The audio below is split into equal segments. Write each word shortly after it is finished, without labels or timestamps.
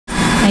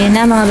Ayan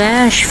na mga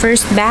bash,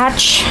 first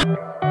batch.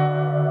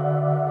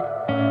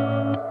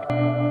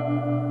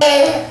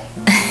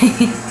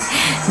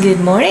 Good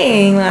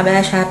morning mga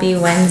bash, happy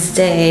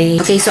Wednesday.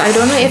 Okay, so I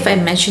don't know if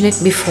I mentioned it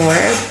before,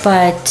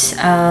 but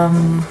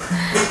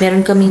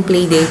meron kaming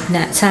playdate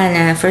na,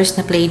 sana first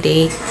na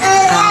playdate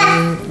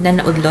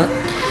na naudlot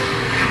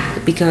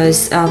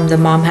because the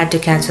mom had to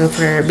cancel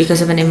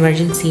because of an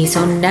emergency.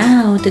 So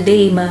now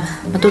today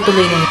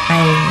matutuloy na.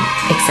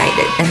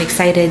 I'm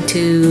excited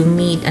to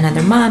meet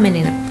another mom, and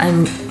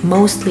I'm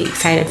mostly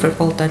excited for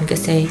Colton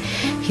kasi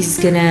he's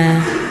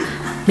gonna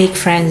make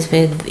friends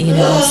with, you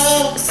know,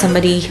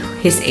 somebody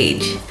his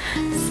age.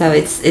 So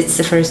it's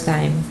the first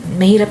time.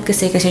 Mahirap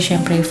kasi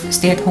syempre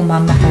stay-at-home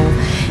mom ako,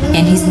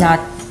 and he's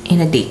not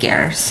in a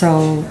daycare.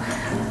 So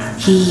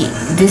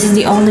this is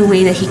the only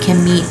way that he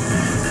can meet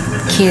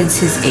kids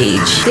his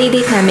age.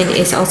 Playdate namin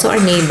is also our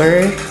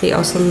neighbor. They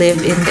also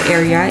live in the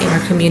area, in our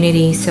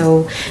community.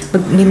 So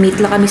mag-meet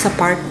lang kami sa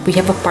park. We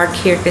have a park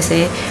here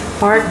kasi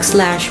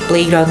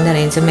park/playground na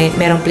rin. So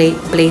merong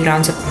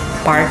playground sa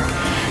park.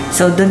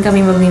 So doon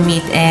kami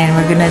mag-meet, and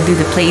we're gonna do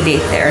the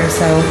playdate there.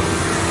 So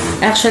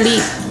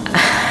actually,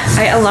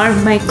 I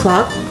alarmed my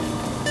clock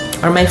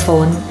or my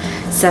phone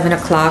 7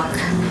 o'clock.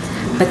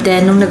 But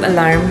then nung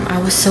nag-alarm, I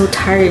was so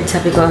tired.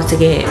 Sabi ko,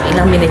 sige,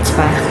 ilang minutes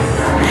pa.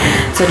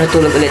 So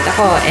natulog ulit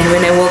ako, and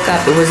when I woke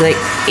up, it was like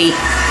 8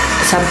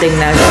 something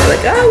na. So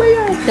like, oh my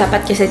god,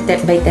 dapat kasi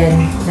by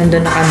 10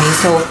 nandun na kami.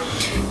 So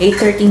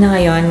 8:30 na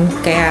ngayon,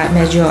 kaya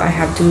medyo I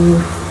have to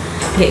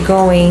get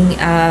going,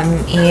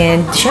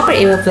 and syempre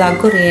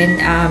i-vlog ko rin.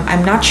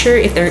 I'm not sure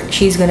if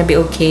she's gonna be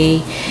okay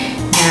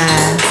na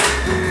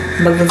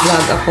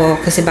mag-vlog ako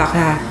kasi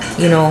baka,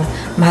 you know,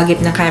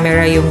 mahagip na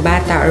camera yung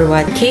bata or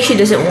what. In case she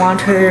doesn't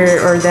want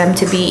her or them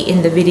to be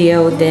in the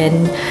video,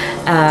 then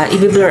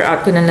i-blur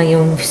out ko na lang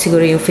yung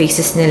siguro yung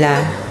faces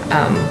nila,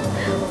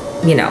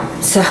 you know.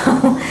 So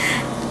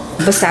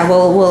basta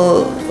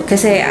we'll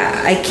kasi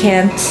I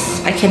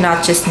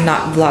cannot just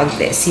not vlog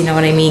this, you know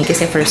what I mean,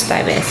 kasi first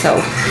time so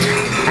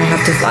I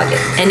have to vlog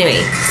it.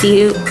 Anyway,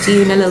 see you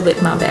in a little bit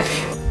mga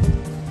besh.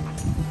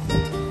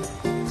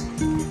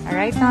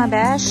 Alright mga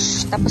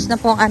besh, tapos na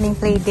po ang aming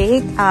play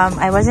date.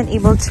 I wasn't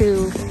able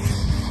to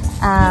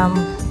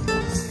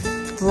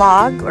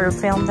vlog or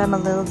film them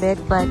a little bit,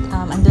 but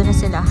andun na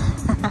sila.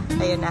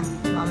 Ayun na,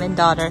 mom and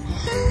daughter.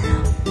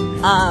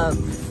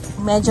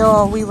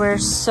 Medyo we were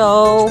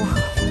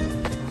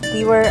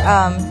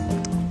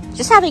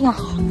just having a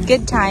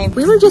good time.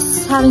 We were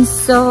just having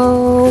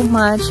so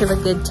much of a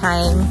good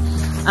time.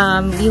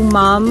 Yung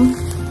mom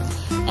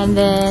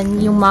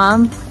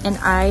and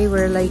I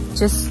were like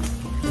just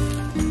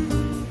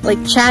like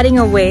chatting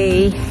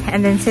away,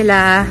 and then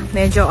sila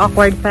medyo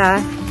awkward pa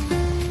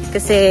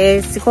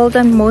kasi si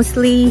Colton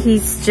mostly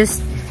he's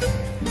just,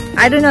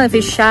 I don't know if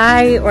he's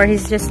shy or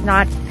he's just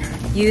not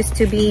used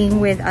to being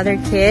with other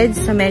kids,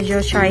 so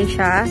medyo shy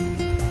siya.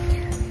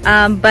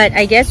 But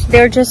I guess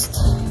they're just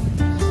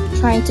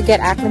trying to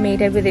get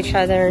acclimated with each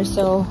other,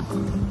 so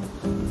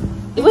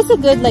it was a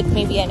good like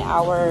maybe an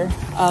hour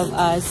of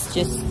us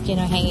just, you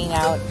know, hanging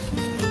out.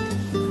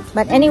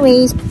 But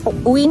anyways,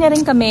 uwi na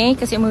rin kami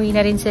kasi umuwi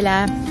na rin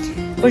sila.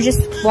 We're just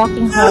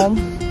walking home.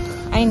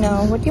 I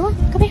know. What do you want?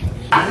 Come here.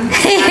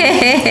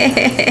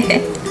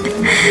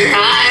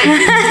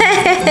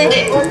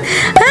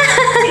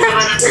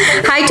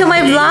 Hi to my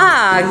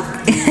vlog.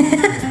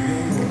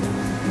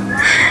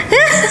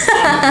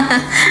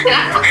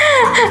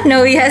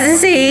 No, he has to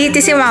say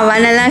ito si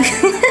mama na lang.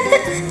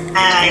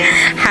 Hi.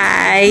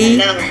 Hi.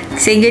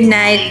 Say good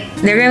night.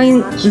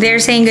 They're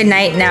saying good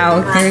night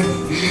now.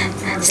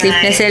 Sleep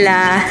na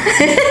sila.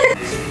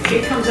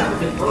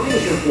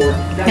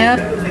 Yep.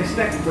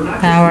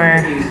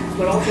 Our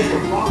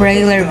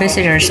regular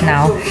visitors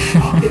now.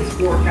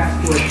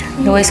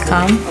 They always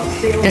come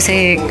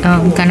kasi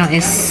Kano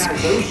is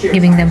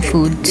giving them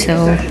food,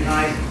 so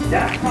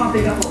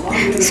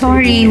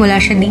sorry, wala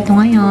siya dito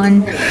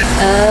ngayon.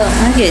 Oh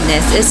my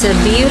goodness, it's a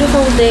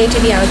beautiful day to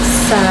be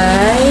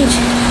outside.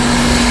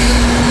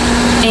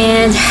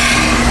 And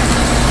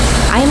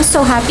I am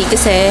so happy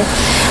kasi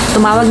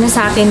tumawag na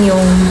sa akin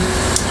yung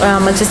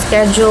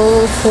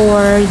magsa-schedule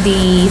for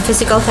the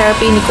physical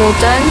therapy ni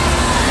Colton.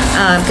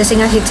 Kasi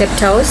nga he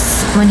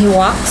tiptoes when he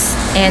walks,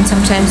 and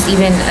sometimes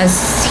even as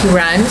he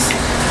runs.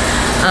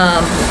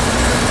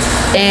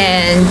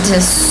 And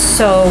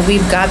so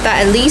we've got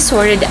that at least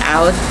sorted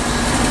out,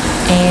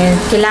 and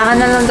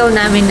kailangan na lang daw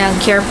namin ng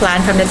care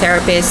plan from the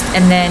therapist,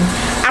 and then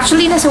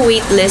actually nasa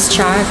wait list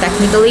siya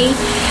technically,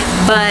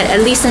 but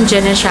at least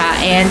nandiyan na siya,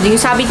 and yung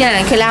sabi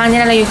niya kailangan niya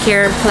na lang yung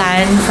care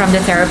plan from the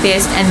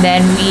therapist, and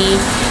then we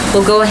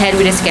will go ahead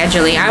with the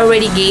scheduling. I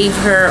already gave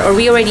her, or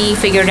we already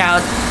figured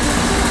out,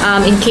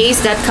 in case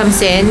that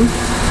comes in,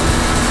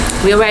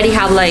 we already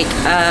have like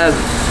a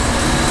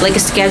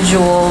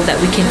schedule that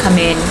we can come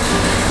in.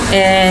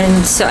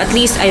 And so at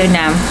least ayun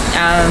na,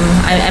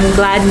 I'm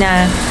glad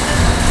na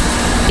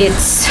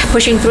it's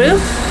pushing through.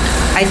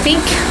 I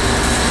think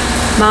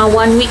mga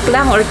 1 week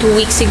lang or 2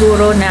 weeks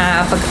siguro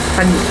na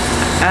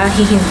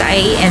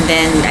hihintay, and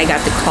then I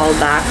got the call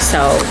back,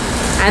 so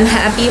I'm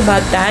happy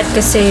about that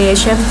kasi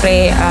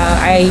syempre,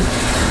 I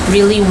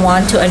really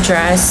want to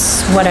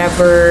address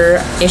whatever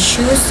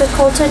issues that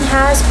Colton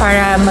has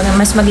para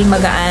mas maging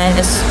magaan,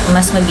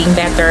 mas maging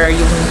better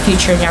yung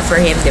future niya for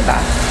him,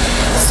 diba?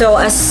 So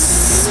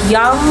as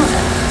young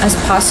as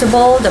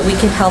possible that we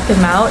can help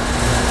him out,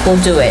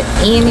 we'll do it.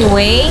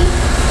 Anyway,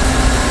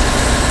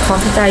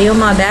 coffee tayo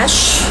mga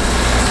besh.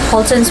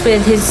 Colton's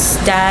with his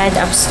dad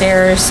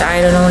upstairs,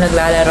 I don't know,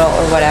 naglalaro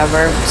or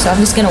whatever. So I'm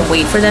just gonna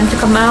wait for them to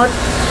come out.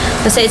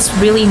 Kasi it's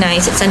really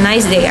nice. It's a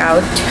nice day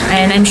out.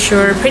 And I'm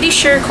pretty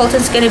sure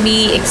Colton's gonna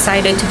be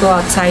excited to go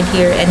outside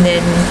here and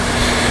then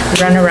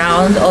run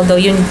around. Although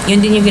yun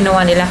din yung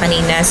ginawa nila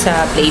kanina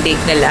sa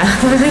playdate nila.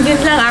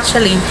 Yun lang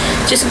actually.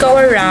 Just go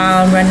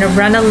around,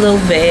 run a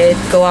little bit,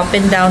 go up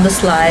and down the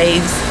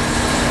slides.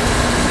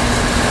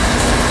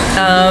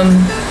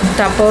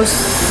 Tapos,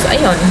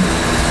 ayun.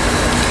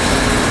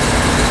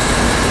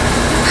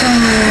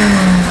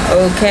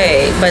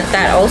 Okay, but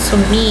that also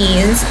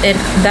means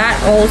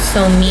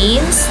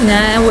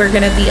na we're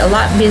gonna be a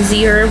lot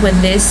busier when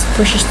this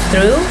pushes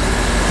through.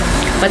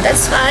 But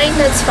that's fine,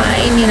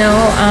 you know.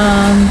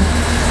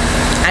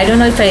 I don't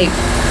know if I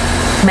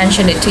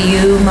mentioned it to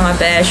you, mga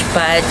besh,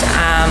 but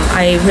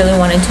I really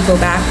wanted to go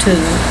back to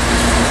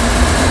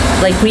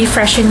like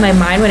refreshing my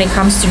mind when it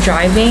comes to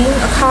driving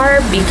a car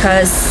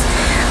because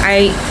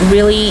I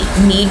really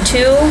need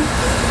to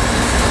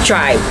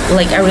drive.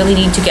 Like I really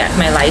need to get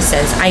my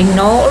license. I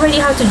know already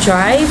how to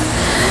drive.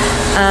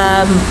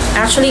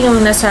 Actually,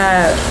 nung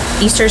nasa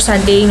Easter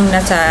Sunday, nung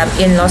nasa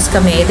in-laws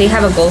kami, they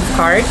have a golf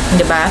cart,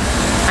 diba?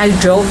 I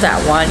drove that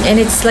one and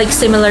it's like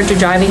similar to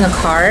driving a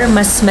car,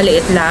 mas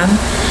maliit lang,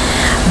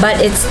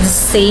 but it's the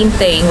same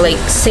thing, like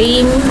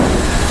same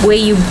way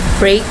you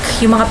brake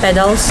yung mga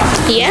pedals.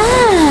 Yeah.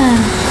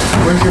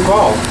 Where's your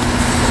ball?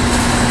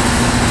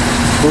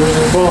 Where's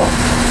your ball?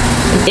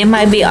 It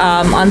might be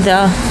on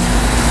the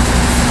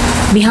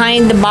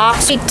behind the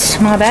box.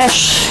 Mga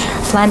besh,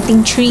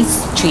 planting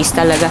trees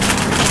talaga.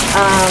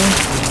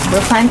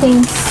 We're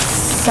planting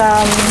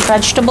some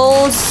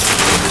vegetables.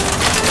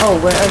 Oh,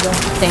 where are the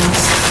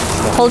things?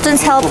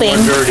 Colton's helping.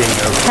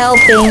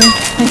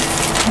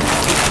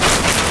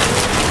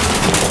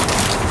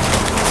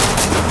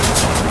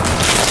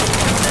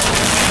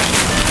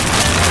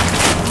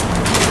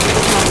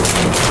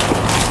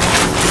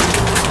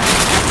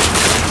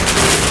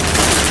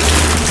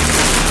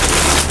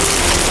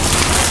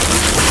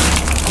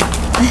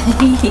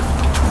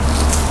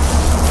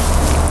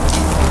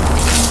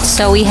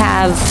 So we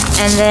have,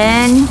 and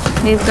then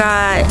we've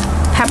got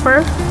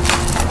pepper.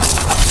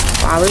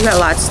 Wow, we've got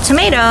lots of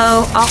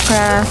tomato,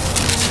 okra.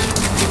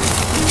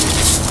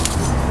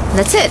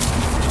 That's it.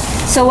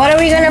 So what are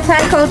we gonna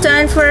plant,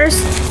 Colton,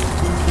 first?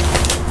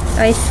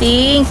 I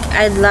think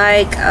I'd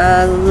like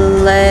a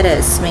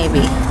lettuce,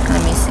 maybe.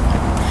 Let me see.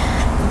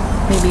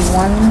 Maybe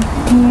one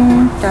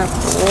here.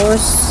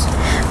 Tapos,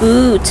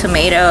 ooh,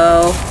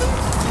 tomato.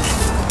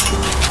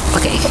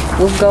 Okay,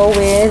 we'll go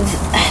with,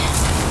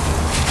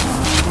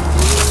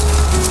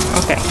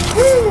 okay,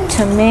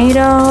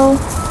 tomato,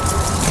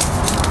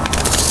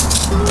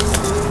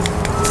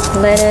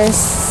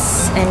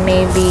 lettuce, and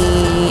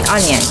maybe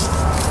onion.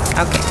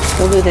 Okay,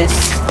 we'll do this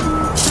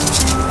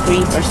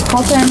 3 first.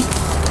 Colton.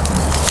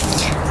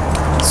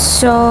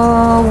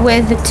 So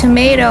with the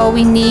tomato,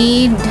 we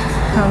need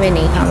how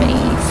many?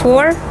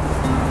 4?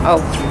 Oh,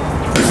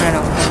 I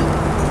don't know.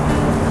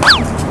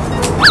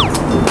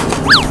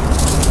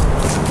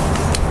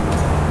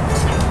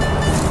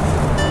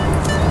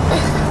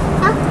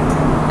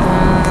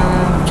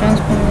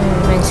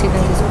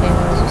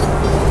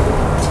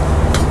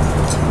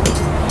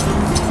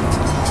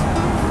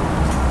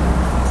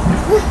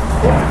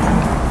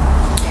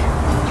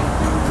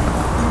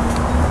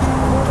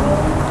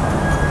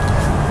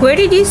 Where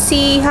did you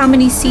see how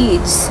many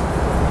seeds?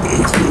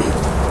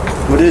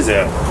 What is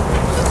that?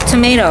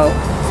 Tomato.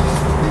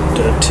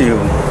 2.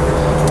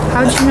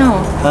 How'd you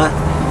know? Huh?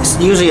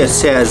 Usually it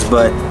says,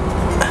 but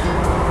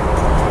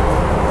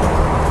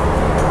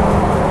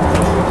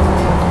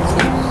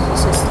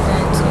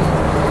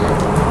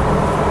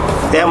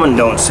that one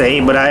don't say,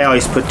 but I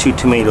always put 2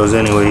 tomatoes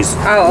anyways.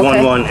 Oh,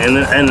 okay. One,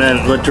 and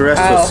then what the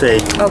rest will say.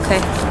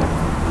 Okay.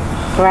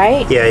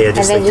 Right? Yeah,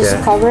 just and then like just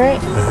that. cover it?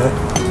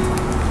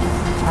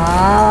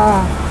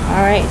 Ah,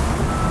 alright.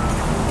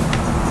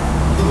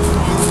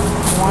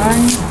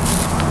 1.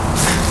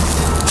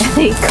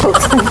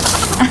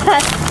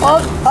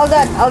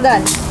 Hold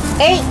on.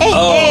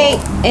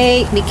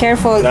 Hey, be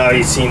careful. Now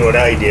he's seen what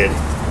I did.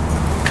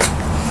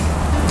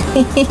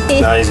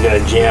 Now he's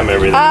gonna jam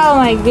everything. Oh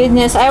my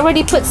goodness, I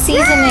already put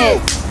seeds in it.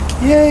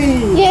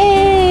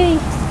 Yay!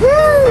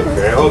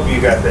 Okay, I hope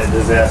you got that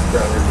disaster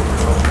under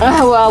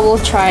control. Well, we'll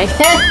try.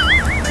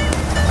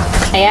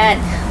 Ayan,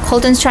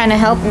 Colton's trying to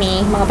help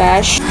me, mga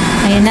bash.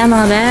 Ayan na,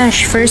 mga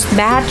bash. First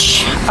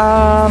batch,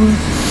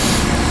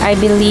 I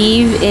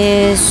believe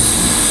is,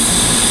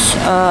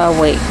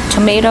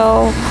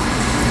 tomato,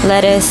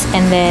 lettuce,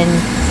 and then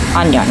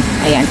onion.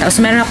 Ayan, tapos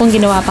meron akong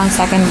ginawa pang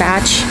second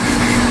batch.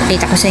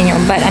 Kita ko sa inyo,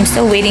 but I'm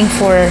still waiting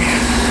for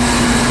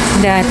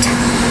that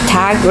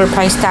tag or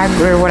price tag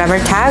or whatever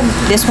tag.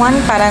 This one,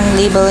 parang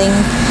labeling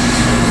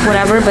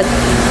whatever, but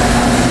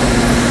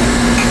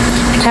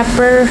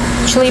pepper,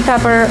 chili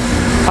pepper,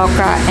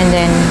 okra, and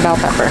then bell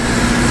pepper.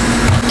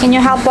 Can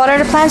you help water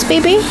the plants,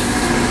 baby?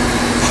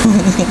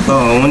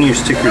 Oh, one of your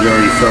stickers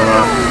already fell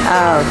off.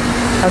 Oh,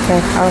 okay.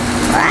 Oh.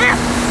 Ah.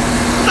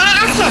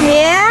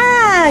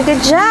 Yeah,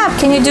 good job.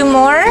 Can you do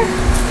more?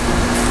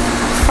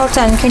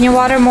 Colton, can you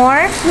water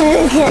more?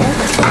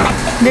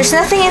 There's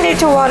nothing in there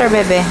to water,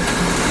 baby.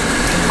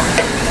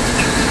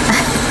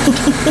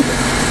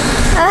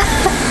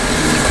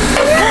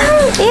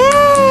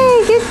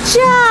 Yay, good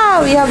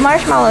job. You have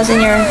marshmallows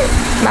in your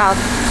mouth.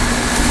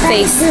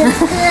 Face.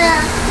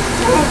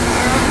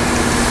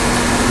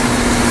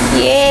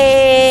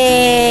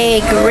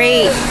 Yay,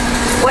 great.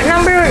 What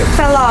number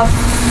fell off?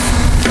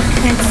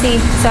 Let's see,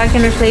 so I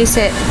can replace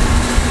it.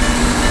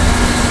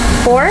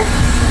 4?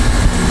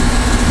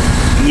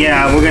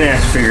 Yeah, we're gonna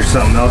have to figure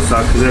something else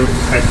out because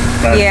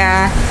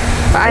Yeah,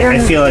 but I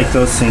feel like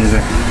those things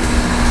are.